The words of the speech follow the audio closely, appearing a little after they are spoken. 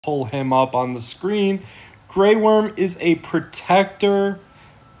pull him up on the screen. Grey Worm is a protector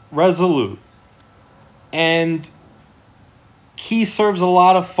resolute, and he serves a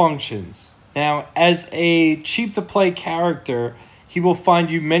lot of functions. Now, as a cheap-to-play character, he will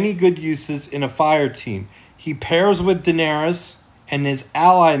find you many good uses in a fire team. He pairs with Daenerys and his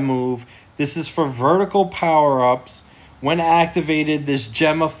ally move. This is for vertical power-ups. When activated, this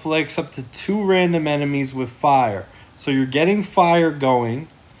gem afflicts up to 2 random enemies with fire. So you're getting fire going.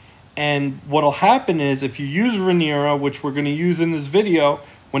 And what'll happen is if you use Rhaenyra, which we're going to use in this video,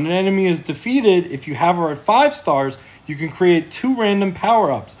 when an enemy is defeated, if you have her at 5 stars, you can create 2 random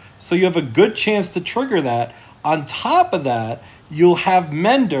power-ups. So you have a good chance to trigger that. On top of that, you'll have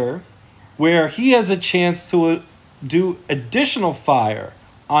Mender, where he has a chance to do additional fire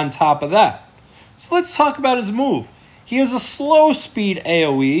on top of that. So let's talk about his move. He has a slow speed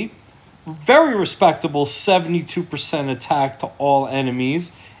AoE, very respectable 72% attack to all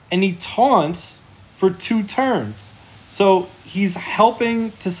enemies, and he taunts for 2 turns. So he's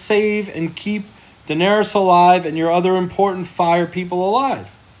helping to save and keep Daenerys alive and your other important fire people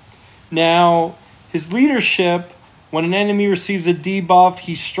alive. Now, his leadership, when an enemy receives a debuff,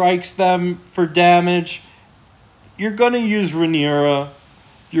 he strikes them for damage. You're going to use Rhaenyra.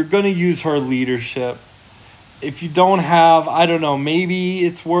 You're going to use her leadership. If you don't have, I don't know, maybe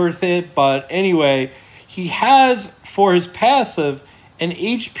it's worth it. But anyway, he has, for his passive, an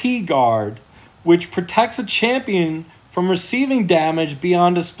HP guard, which protects a champion from receiving damage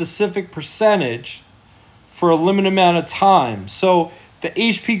beyond a specific percentage for a limited amount of time. So the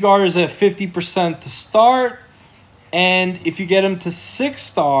HP guard is at 50% to start, and if you get him to 6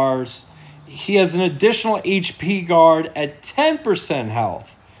 stars, he has an additional HP guard at 10%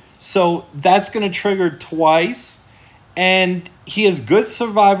 health. So that's going to trigger twice, and he has good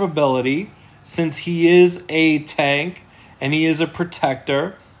survivability since he is a tank and he is a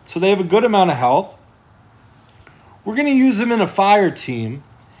protector. So they have a good amount of health. We're going to use him in a fire team,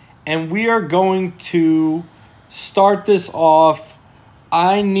 and we are going to start this off.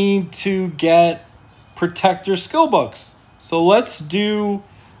 I need to get protector skill books. So let's do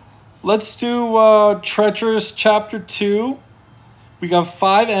Treacherous Chapter 2. We got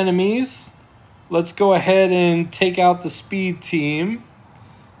 5 enemies. Let's go ahead and take out the speed team.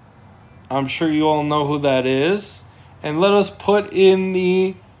 I'm sure you all know who that is. And let us put in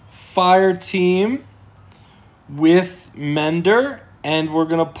the fire team with Mender, and we're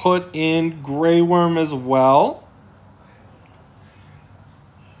going to put in Grey Worm as well.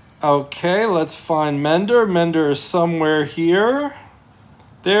 Okay, let's find Mender. Mender is somewhere here.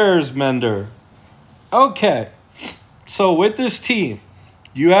 There's Mender. Okay, so with this team,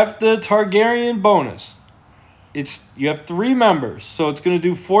 you have the Targaryen bonus. You have 3 members, so it's going to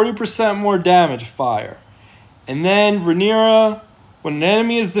do 40% more damage fire. And then Rhaenyra, when an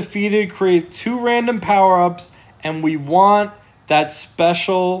enemy is defeated, create 2 random power-ups, and we want that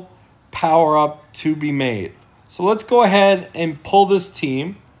special power-up to be made. So let's go ahead and pull this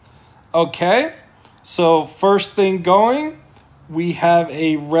team. Okay, so first thing going, we have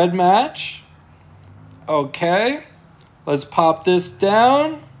a red match. Okay, let's pop this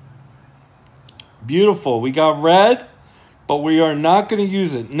down. Beautiful, we got red, but we are not going to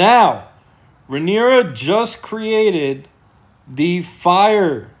use it. Now, Rhaenyra just created the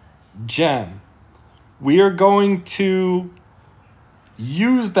fire gem. We are going to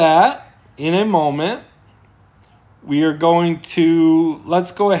use that in a moment. We are going to,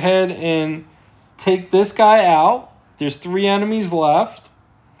 let's go ahead and take this guy out. There's 3 enemies left.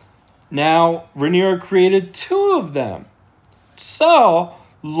 Now, Rhaenyra created 2 of them. So,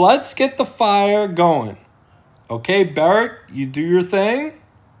 let's get the fire going. Okay, Beric, you do your thing.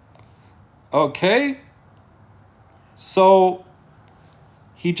 Okay. So,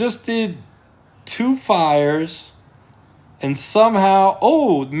 he just did 2 fires. And somehow,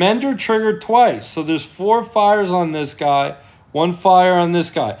 oh, Mender triggered twice. So there's 4 fires on this guy, 1 fire on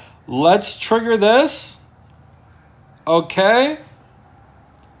this guy. Let's trigger this. Okay.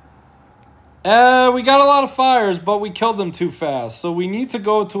 We got a lot of fires, but we killed them too fast. So we need to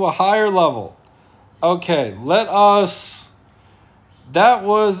go to a higher level. Okay, let us... That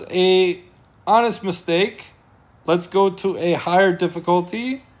was a honest mistake. Let's go to a higher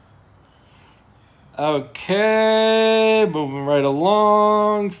difficulty. Okay, moving right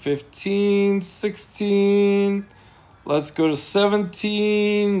along. 15, 16. Let's go to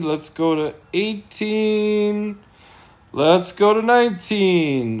 17. Let's go to 18. Let's go to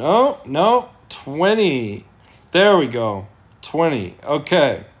 19. Oh, no, 20. There we go. 20.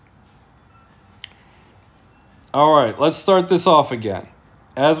 Okay. All right, let's start this off again.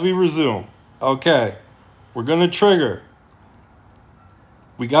 As we resume. Okay, we're going to trigger.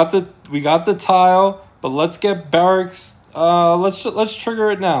 We got the tile, but let's get Barrick's. Let's trigger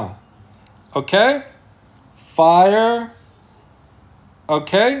it now. Okay, fire.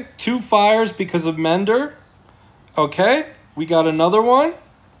 Okay, 2 fires because of Mender. Okay, we got another one.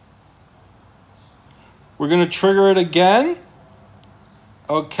 We're gonna trigger it again.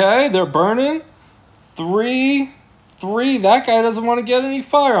 Okay, they're burning. 3. That guy doesn't want to get any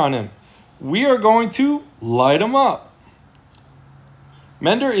fire on him. We are going to light him up.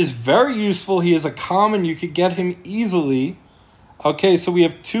 Mender is very useful. He is a common. You could get him easily. Okay, so we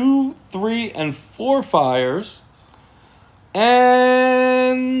have 2, 3, and 4 fires.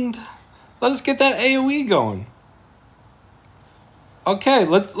 And let us get that AoE going. Okay,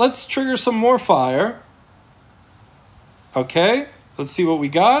 let's trigger some more fire. Okay, let's see what we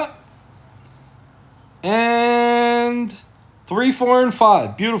got. And 3, 4, and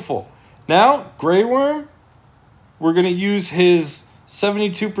 5. Beautiful. Now, Grey Worm, we're going to use his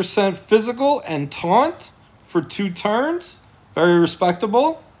 72% physical and taunt for 2 turns. Very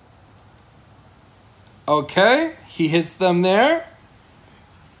respectable. Okay, he hits them there.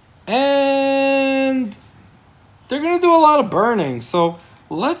 And they're going to do a lot of burning. So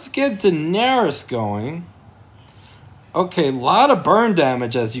let's get Daenerys going. Okay, a lot of burn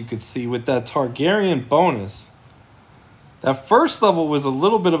damage, as you could see, with that Targaryen bonus. That first level was a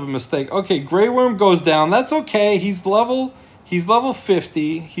little bit of a mistake. Okay, Grey Worm goes down. That's okay. He's level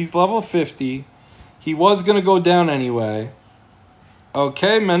 50. He's level 50. He was going to go down anyway.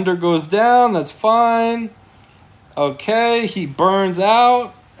 Okay, Mender goes down. That's fine. Okay, he burns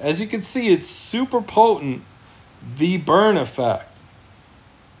out. As you can see, it's super potent. The burn effect.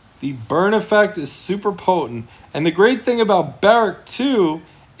 The burn effect is super potent. And the great thing about Beric, too,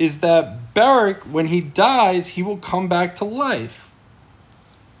 is that Beric, when he dies, he will come back to life.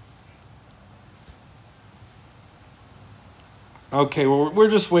 Okay, well, we're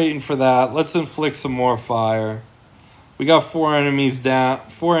just waiting for that. Let's inflict some more fire. We got 4 enemies down,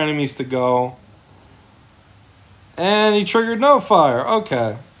 4 enemies to go. And he triggered no fire.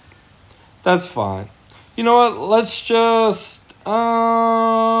 Okay. That's fine. You know what? Let's just...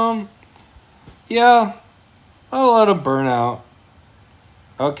 yeah, I'll let him burn out.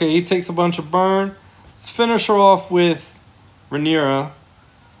 Okay, he takes a bunch of burn. Let's finish her off with Rhaenyra,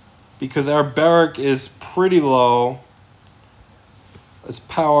 because our Beric is pretty low. Let's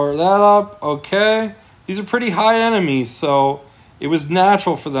power that up. Okay, these are pretty high enemies, so it was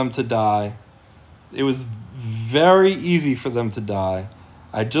natural for them to die. It was very easy for them to die.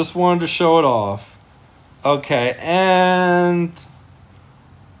 I just wanted to show it off. Okay, and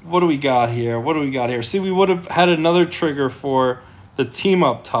what do we got here? What do we got here? See, we would have had another trigger for the team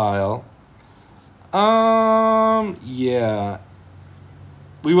up tile. Yeah.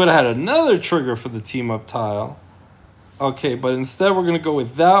 We would have had another trigger for the team up tile. Okay, but instead we're going to go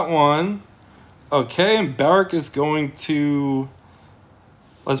with that one. Okay, and Beric is going to...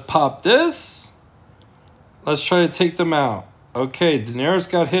 Let's pop this. Let's try to take them out. Okay, Daenerys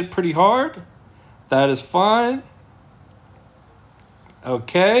got hit pretty hard. That is fine.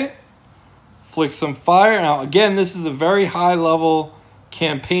 Okay. Flick some fire. Now, again, this is a very high-level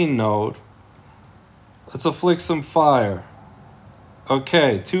campaign node. Let's afflict some fire.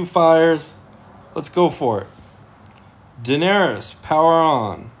 Okay, 2 fires. Let's go for it. Daenerys, power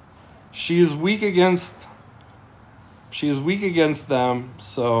on. She is weak against them,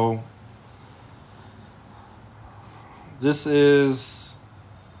 so this is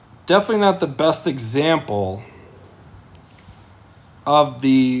definitely not the best example of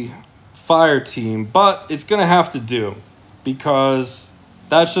the fire team, but it's gonna have to do, because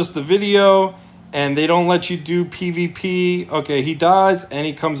that's just the video and they don't let you do PvP. Okay, he dies and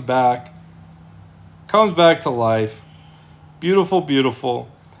he comes back to life. Beautiful, beautiful.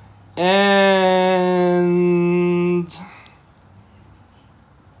 And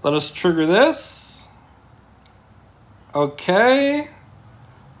let us trigger this. Okay.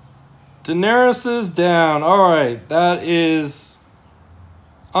 Daenerys is down. All right, that is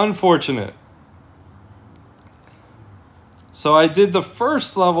unfortunate. So I did the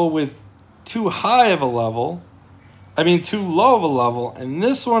first level with too high of a level. I mean, too low of a level. And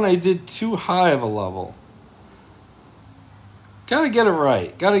this one I did too high of a level. Gotta get it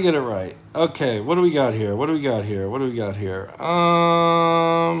right. Gotta get it right. Okay, what do we got here? What do we got here? What do we got here?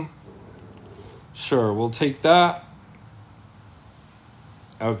 Sure, we'll take that.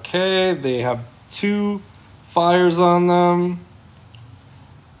 Okay, they have 2 fires on them.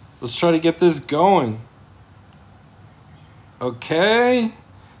 Let's try to get this going. Okay,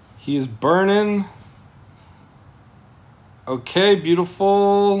 he is burning. Okay,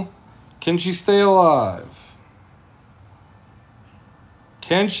 beautiful. Can she stay alive?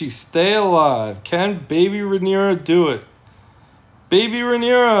 Can she stay alive? Can baby Rhaenyra do it? Baby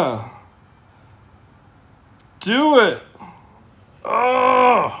Rhaenyra! Do it!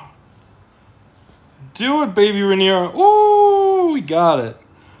 Oh! Do it, baby Rhaenyra. Ooh, we got it.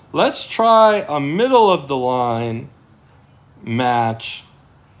 Let's try a middle of the line match.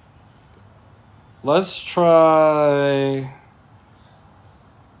 Let's try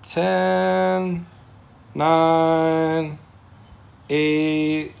 10, 9,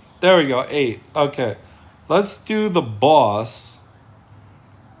 8. There we go, 8. Okay. Let's do the boss.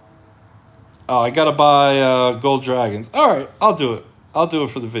 Oh, I gotta buy gold dragons. Alright, I'll do it. I'll do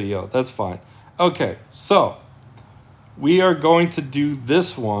it for the video. That's fine. Okay, so we are going to do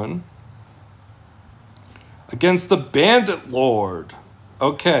this one against the Bandit Lord.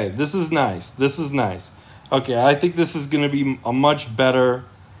 Okay, this is nice. This is nice. Okay, I think this is going to be a much better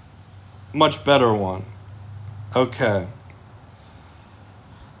one. Okay.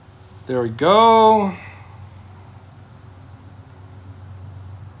 There we go.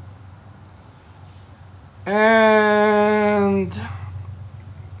 And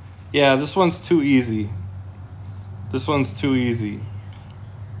yeah, this one's too easy. This one's too easy.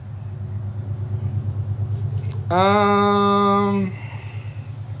 I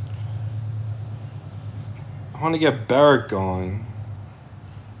want to get Beric going.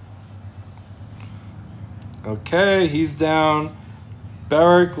 Okay, he's down.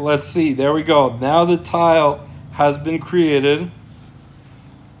 Beric, let's see. There we go. Now the tile has been created.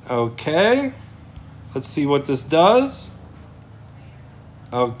 Okay. Let's see what this does.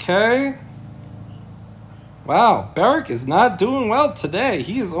 Okay. Wow, Beric is not doing well today.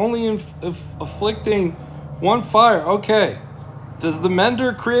 He is only afflicting 1 fire. Okay. Does the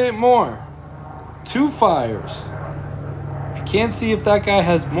Mender create more? 2 fires. I can't see if that guy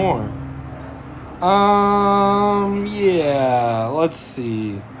has more. Yeah, let's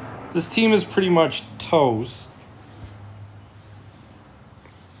see. This team is pretty much toast.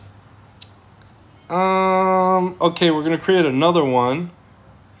 Okay, we're gonna create another one.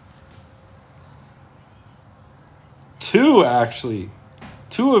 2, actually.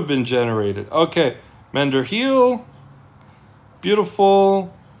 2 have been generated. Okay, Mender heal.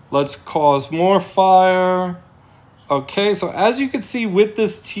 Beautiful. Let's cause more fire. Okay, so as you can see with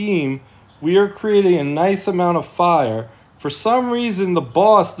this team, we are creating a nice amount of fire. For some reason, the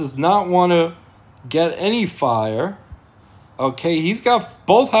boss does not want to get any fire. Okay, he's got,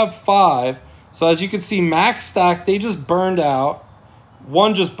 both have 5. So as you can see, max stack, they just burned out.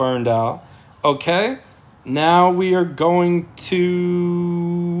 1 just burned out. Okay, now we are going to...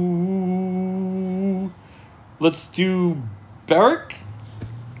 Let's do Beric.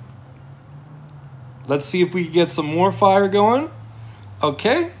 Let's see if we can get some more fire going.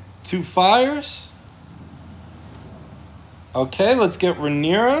 Okay, 2 fires. Okay, let's get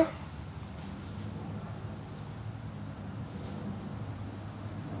Rhaenyra.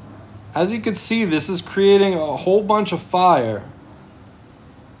 As you can see, this is creating a whole bunch of fire.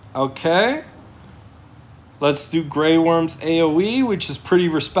 Okay. Let's do Grey Worm's AoE, which is pretty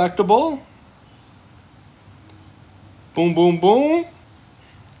respectable. Boom, boom, boom.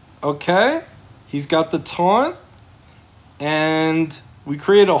 Okay. He's got the taunt. And we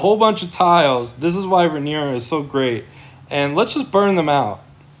create a whole bunch of tiles. This is why Rhaenyra is so great. And let's just burn them out.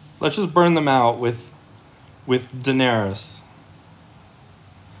 Let's just burn them out with Daenerys.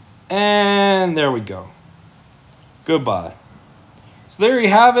 And there we go. Goodbye. So there you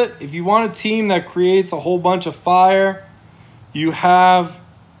have it. If you want a team that creates a whole bunch of fire, you have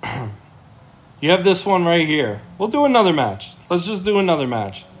this one right here. We'll do another match. Let's just do another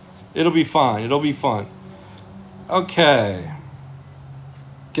match. It'll be fine. It'll be fun. Okay.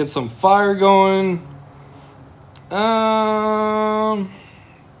 Get some fire going.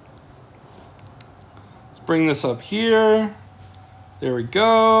 Let's bring this up here. There we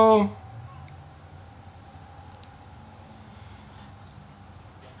go.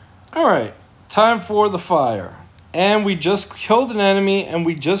 All right, time for the fire. And we just killed an enemy and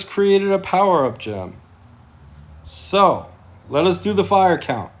we just created a power-up gem. So, let us do the fire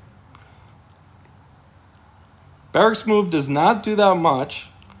count. Beric's move does not do that much.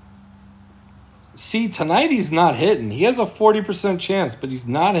 See, tonight he's not hitting. He has a 40% chance, but he's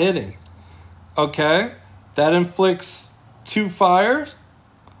not hitting. Okay, that inflicts 2 fires.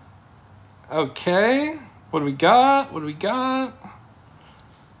 Okay, what do we got? What do we got?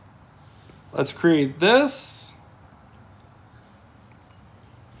 Let's create this.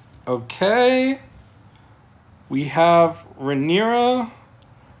 Okay. We have Rhaenyra.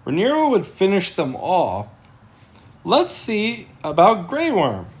 Rhaenyra would finish them off. Let's see about Grey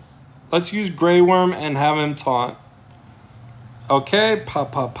Worm. Let's use Grey Worm and have him taunt. Okay,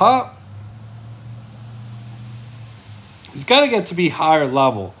 pop, pop, pop. He's got to get to be higher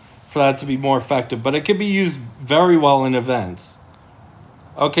level for that to be more effective, but it can be used very well in events.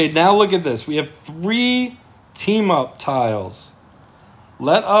 Okay, now look at this. We have 3 team-up tiles.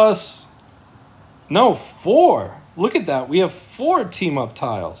 Let us... No, 4. Look at that. We have 4 team-up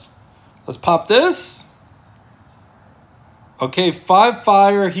tiles. Let's pop this. Okay, 5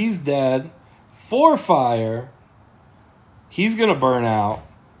 fire. He's dead. 4 fire. He's going to burn out.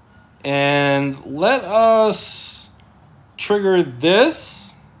 And let us trigger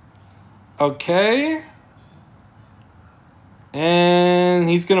this. Okay. And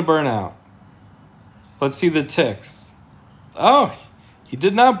he's going to burn out. Let's see the ticks. Oh, he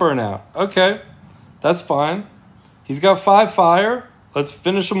did not burn out. Okay, that's fine. He's got 5 fire. Let's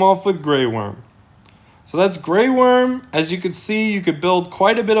finish him off with Grey Worm. So that's Grey Worm. As you can see, you could build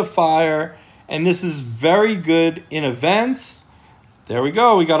quite a bit of fire. And this is very good in events. There we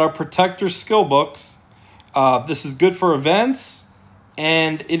go. We got our Protector skill books. This is good for events.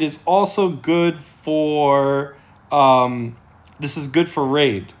 And it is also good for... this is good for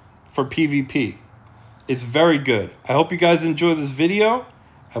raid, for PvP. It's very good. I hope you guys enjoy this video.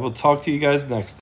 I will talk to you guys next time.